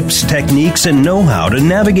the tips, techniques, and know-how to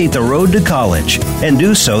navigate the road to college and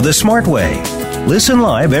do so the smart way. Listen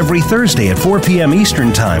live every Thursday at 4 p.m.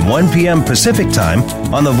 Eastern Time, 1 p.m. Pacific Time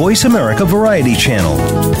on the Voice America Variety Channel.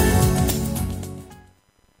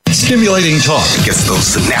 Stimulating talk gets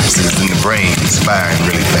those synapses in the brain firing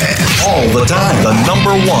really fast. all the time. The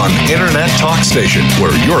 #1 internet talk station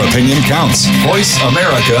where your opinion counts.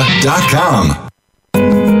 VoiceAmerica.com.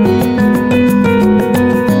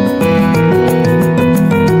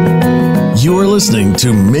 You are listening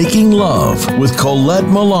to Making Love with Colette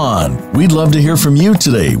Milan. We'd love to hear from you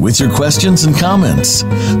today with your questions and comments.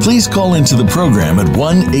 Please call into the program at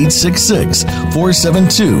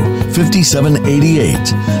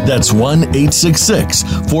 1-866-472-5788. That's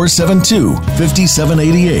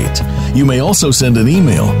 1-866-472-5788. You may also send an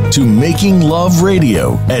email to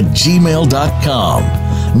makingloveradio@gmail.com.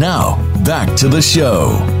 Now, back to the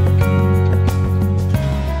show.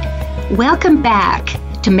 Welcome back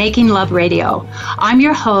to Making Love Radio. I'm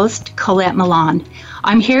your host, Colette Milan.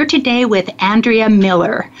 I'm here today with Andrea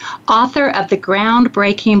Miller, author of the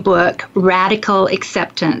groundbreaking book, Radical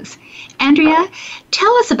Acceptance. Andrea,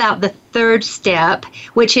 tell us about the third step,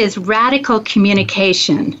 which is radical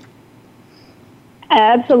communication.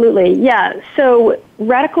 Absolutely, yeah. So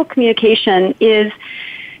radical communication it's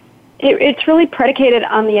really predicated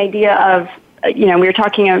on the idea of, we were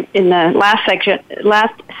talking in the last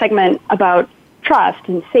segment about trust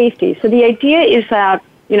and safety. So the idea is that,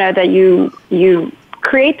 that you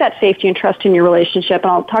create that safety and trust in your relationship, and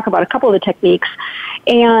I'll talk about a couple of the techniques,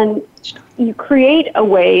 and you create a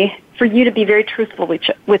way for you to be very truthful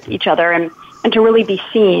with each other and to really be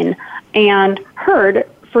seen and heard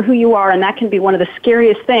for who you are, and that can be one of the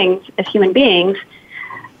scariest things as human beings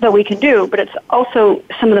that we can do, but it's also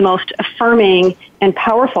some of the most affirming and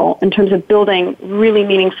powerful in terms of building really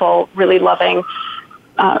meaningful, really loving,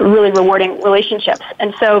 really rewarding relationships.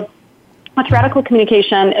 And so with radical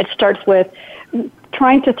communication, it starts with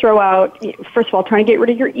trying to throw out, first of all, trying to get rid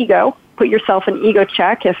of your ego, put yourself in ego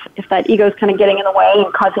check if that ego is kind of getting in the way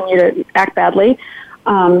and causing you to act badly.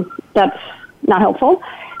 That's not helpful.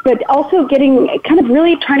 But also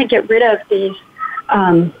really trying to get rid of these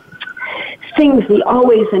things, the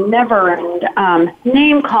always and never, and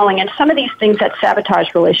name calling, and some of these things that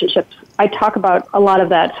sabotage relationships. I talk about a lot of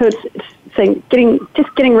that. So it's saying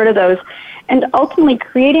getting rid of those, and ultimately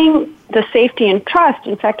creating the safety and trust.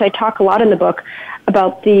 In fact, I talk a lot in the book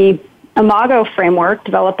about the Imago framework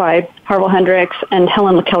developed by Harville Hendricks and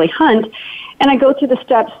Helen Kelly Hunt. And I go through the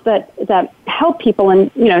steps that help people,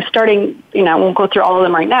 and, starting, I won't go through all of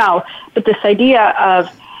them right now, but this idea of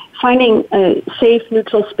finding a safe,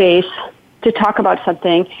 neutral space to talk about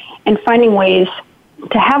something and finding ways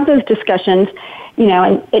to have those discussions,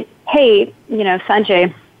 hey,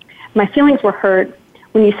 Sanjay, my feelings were hurt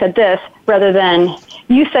when you said this, rather than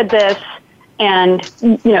you said this and,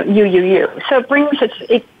 you. So it brings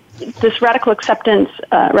this radical acceptance,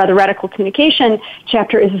 radical communication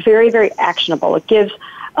chapter is very, very actionable. It gives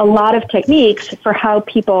a lot of techniques for how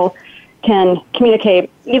people can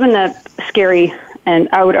communicate even the scary, and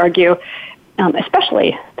I would argue,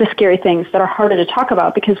 especially the scary things that are harder to talk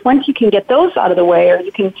about, because once you can get those out of the way, or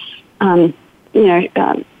you can,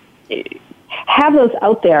 have those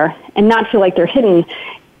out there and not feel like they're hidden,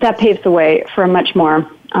 that paves the way for a much more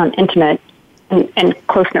intimate and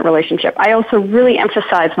close-knit relationship. I also really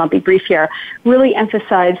emphasize, and I'll be brief here, really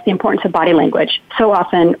emphasize the importance of body language. So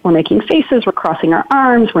often we're making faces, we're crossing our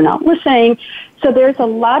arms, we're not listening. So there's a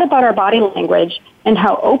lot about our body language and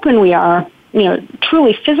how open we are,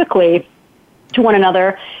 truly physically to one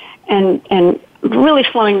another, and really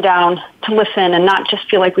slowing down to listen and not just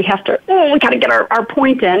feel like we have to, we got to get our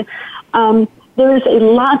point in. There's a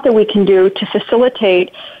lot that we can do to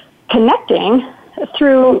facilitate connecting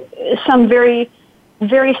through some very,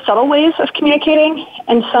 very subtle ways of communicating,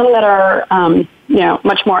 and some that are,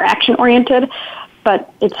 much more action-oriented,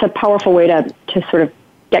 but it's a powerful way to sort of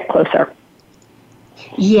get closer.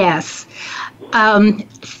 Yes.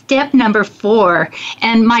 Step number 4,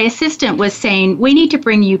 and my assistant was saying, we need to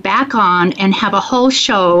bring you back on and have a whole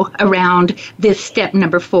show around this step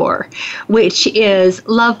number 4, which is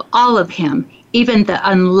love all of him, even the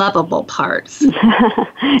unlovable parts.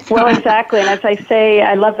 Well, exactly. And as I say,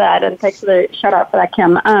 I love that. And thanks for the shout out for that,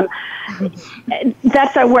 Kim.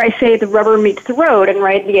 That's where I say the rubber meets the road. And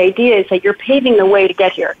right, the idea is that you're paving the way to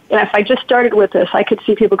get here. And if I just started with this, I could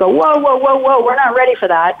see people go, whoa, we're not ready for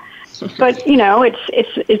that. But,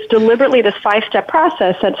 it's deliberately this 5-step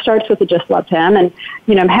process that starts with the just love him. And,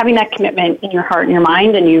 having that commitment in your heart and your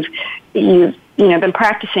mind. And you've been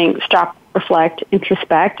practicing stop, reflect,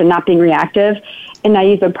 introspect, and not being reactive. And now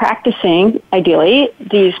you've been practicing, ideally,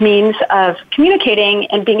 these means of communicating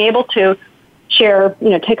and being able to share,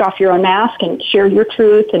 take off your own mask and share your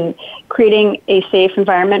truth, and creating a safe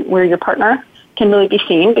environment where your partner can really be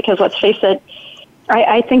seen. Because let's face it,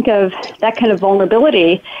 I think of that kind of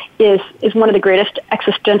vulnerability is one of the greatest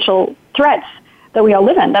existential threats that we all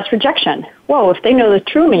live in. That's rejection. Whoa, if they know the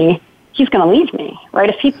true me, he's going to leave me, right?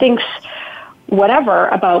 If he thinks whatever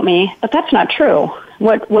about me, but that's not true.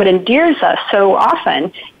 What endears us so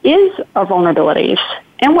often is our vulnerabilities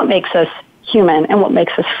and what makes us human and what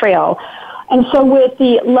makes us frail. And so with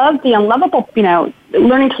the love, the unlovable,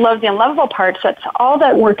 learning to love the unlovable parts, that's all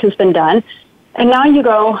that work has been done. And now you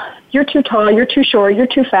go, you're too tall, you're too short, you're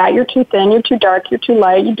too fat, you're too thin, you're too dark, you're too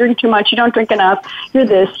light, you drink too much, you don't drink enough, you're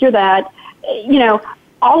this, you're that.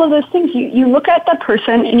 All of those things, you look at that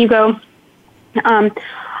person and you go, I'm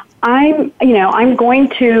going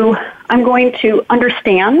to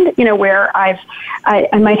understand, where I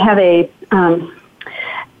might have a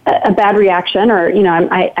bad reaction, or,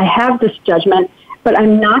 I have this judgment, but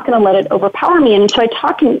I'm not going to let it overpower me. And so I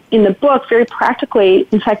talk in the book very practically.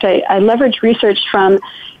 In fact, I leverage research from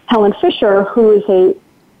Helen Fisher, who is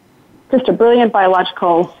just a brilliant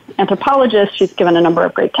biological anthropologist. She's given a number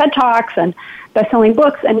of great TED Talks and best-selling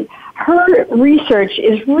books, and her research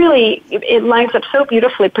is really, it lines up so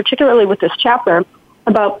beautifully, particularly with this chapter,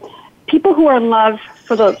 about people who are in love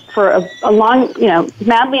for a long,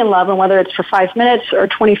 madly in love, and whether it's for 5 minutes or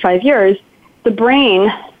 25 years, the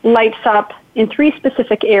brain lights up in 3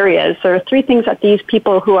 specific areas. There are 3 things that these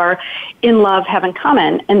people who are in love have in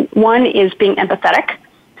common. And 1 is being empathetic.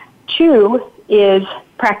 2 is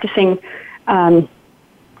practicing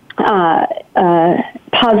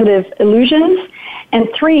positive illusions. And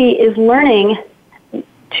 3 is learning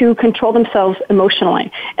to control themselves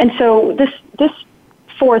emotionally. And so this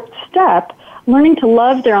 4th step, learning to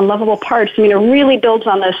love their unlovable parts, it really builds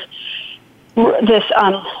on this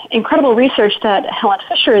incredible research that Helen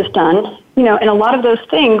Fisher has done. And a lot of those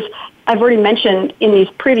things I've already mentioned in these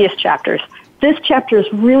previous chapters. This chapter is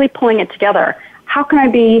really pulling it together. How can I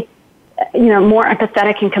be, more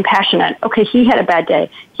empathetic and compassionate? Okay, he had a bad day.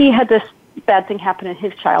 He had this bad thing happen in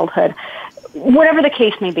his childhood. Whatever the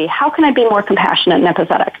case may be, how can I be more compassionate and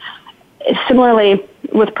empathetic? Similarly,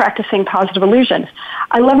 with practicing positive illusions,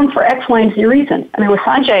 I love him for X, Y, and Z reasons. With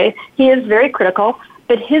Sanjay, he is very critical,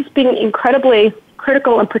 but his being incredibly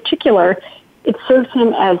critical in particular, it serves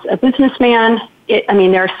him as a businessman.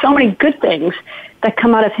 There are so many good things that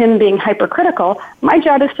come out of him being hypercritical, my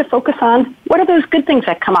job is to focus on what are those good things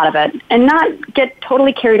that come out of it and not get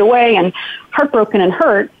totally carried away and heartbroken and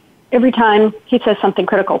hurt every time he says something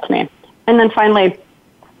critical to me. And then finally,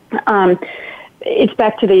 it's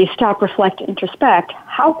back to the stop, reflect, introspect.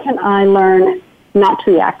 How can I learn not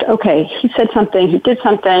to react? Okay, he said something, he did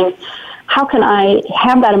something. How can I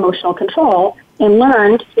have that emotional control and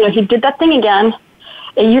learn, he did that thing again.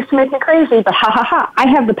 It used to make me crazy, but I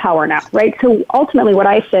have the power now, right? So ultimately what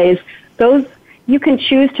I say is you can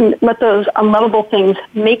choose to let those unlovable things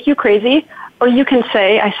make you crazy, or you can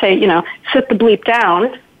say, sit the bleep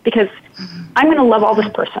down, because I'm going to love all this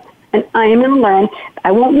person. And I am going to learn,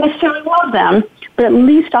 I won't necessarily love them, but at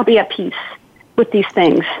least I'll be at peace with these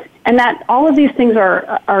things. And that all of these things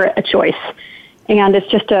are a choice. And it's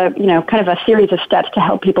just a, kind of a series of steps to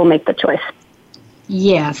help people make the choice.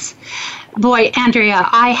 Yes. Boy, Andrea,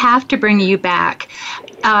 I have to bring you back.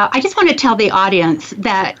 I just want to tell the audience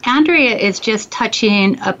that Andrea is just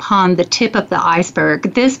touching upon the tip of the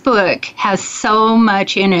iceberg. This book has so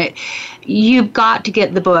much in it. You've got to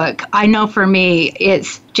get the book. I know for me,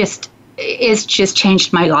 it's just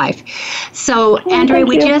changed my life. So, Andrea,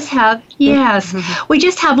 we just have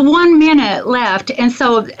 1 minute left. And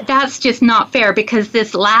so that's just not fair, because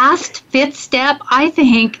this last fifth step, I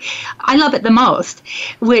think I love it the most,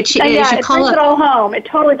 which is it brings it all home. It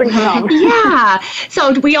totally brings it home. Yeah.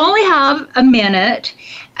 So we only have a minute,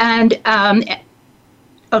 and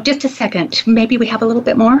just a second. Maybe we have a little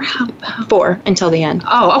bit more? 4 until the end.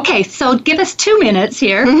 Oh, okay. So give us 2 minutes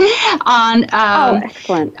here on...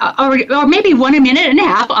 excellent. Or maybe 1 minute and a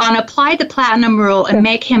half on apply the platinum rule and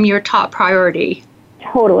make him your top priority.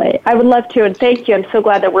 Totally. I would love to, and thank you. I'm so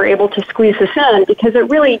glad that we're able to squeeze this in, because it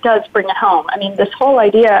really does bring it home. I mean, this whole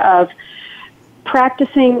idea of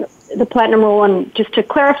practicing the platinum rule, and just to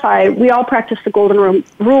clarify, we all practice the golden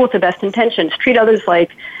rule with the best intentions. Treat others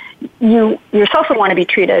like you yourself would want to be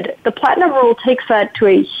treated. The platinum rule takes that to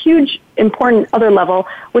a huge, important other level,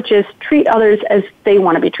 which is treat others as they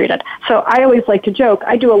want to be treated. So I always like to joke,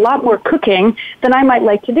 I do a lot more cooking than I might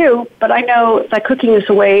like to do, but I know that cooking is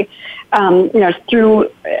a way,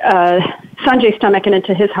 through Sanjay's stomach and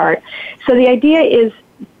into his heart. So the idea is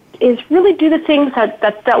really do the things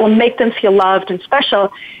that will make them feel loved and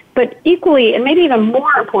special, but equally, and maybe even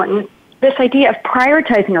more important, this idea of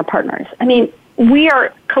prioritizing our partners. I mean, we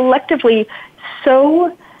are collectively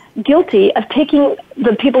so guilty of taking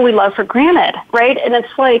the people we love for granted, right? And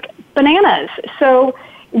it's like bananas. So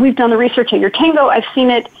we've done the research at YourTango. I've seen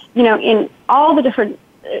it, in all the different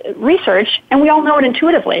research, and we all know it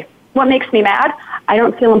intuitively. What makes me mad? I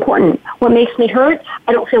don't feel important. What makes me hurt?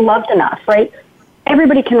 I don't feel loved enough, right?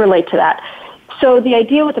 Everybody can relate to that. So the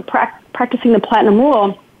idea with the practicing the platinum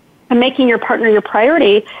rule and making your partner your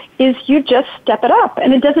priority is you just step it up.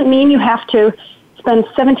 And it doesn't mean you have to spend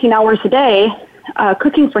 17 hours a day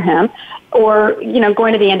cooking for him or,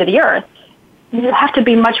 going to the end of the earth. You have to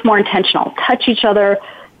be much more intentional. Touch each other,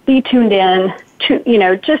 be tuned in,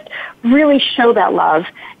 just really show that love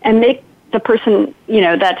and make the person,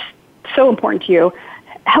 that's so important to you,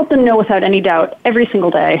 help them know without any doubt every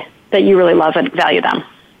single day that you really love and value them.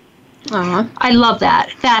 I love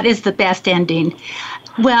that. That is the best ending.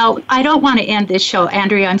 Well, I don't want to end this show.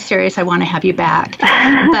 Andrea, I'm serious. I want to have you back.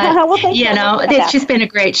 But, well, it's just been a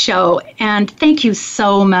great show. And thank you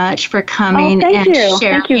so much for coming and sharing.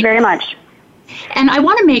 Thank you very much. And I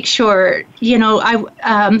want to make sure, I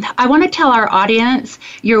want to tell our audience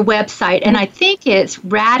your website, and I think it's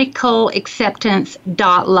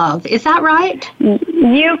radicalacceptance.love. Is that right?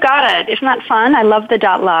 You got it. Isn't that fun? I love the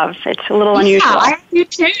 .love. It's a little unusual. Yeah, I do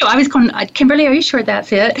too. I was going, Kimberly, are you sure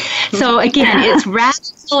that's it? So again, it's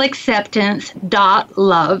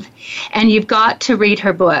radicalacceptance.love, and you've got to read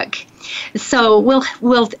her book. So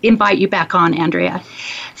we'll invite you back on, Andrea.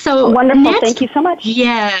 So wonderful. Thank you so much.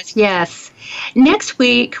 Yes. Next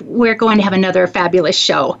week, we're going to have another fabulous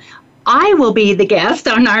show. I will be the guest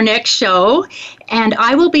on our next show, and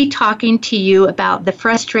I will be talking to you about the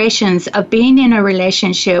frustrations of being in a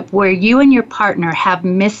relationship where you and your partner have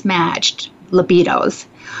mismatched libidos.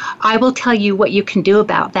 I will tell you what you can do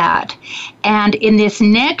about that. And in this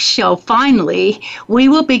next show, finally, we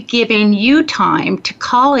will be giving you time to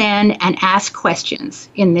call in and ask questions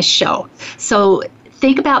in this show. So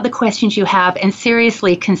think about the questions you have and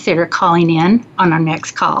seriously consider calling in on our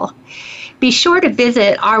next call. Be sure to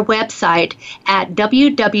visit our website at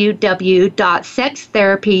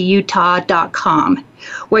www.sextherapyutah.com,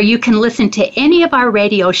 where you can listen to any of our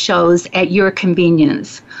radio shows at your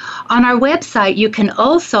convenience. On our website, you can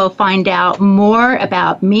also find out more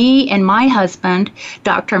about me and my husband,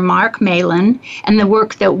 Dr. Mark Malin, and the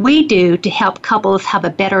work that we do to help couples have a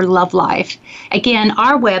better love life. Again,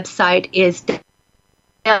 our website is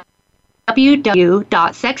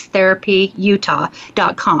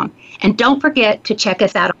www.sextherapyutah.com. And don't forget to check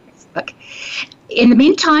us out on Facebook. In the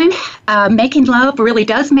meantime, making love really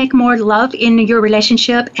does make more love in your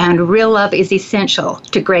relationship, and real love is essential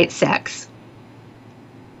to great sex.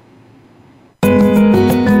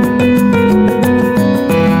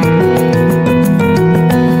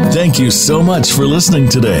 Thank you so much for listening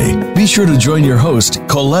today. Be sure to join your host,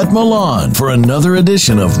 Colette Milan, for another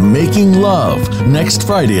edition of Making Love next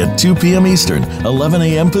Friday at 2 p.m. Eastern, 11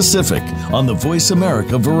 a.m. Pacific on the Voice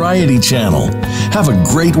America Variety Channel. Have a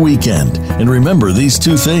great weekend, and remember these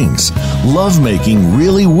two things. Lovemaking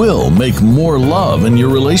really will make more love in your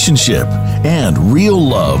relationship, and real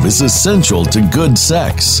love is essential to good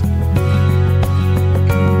sex.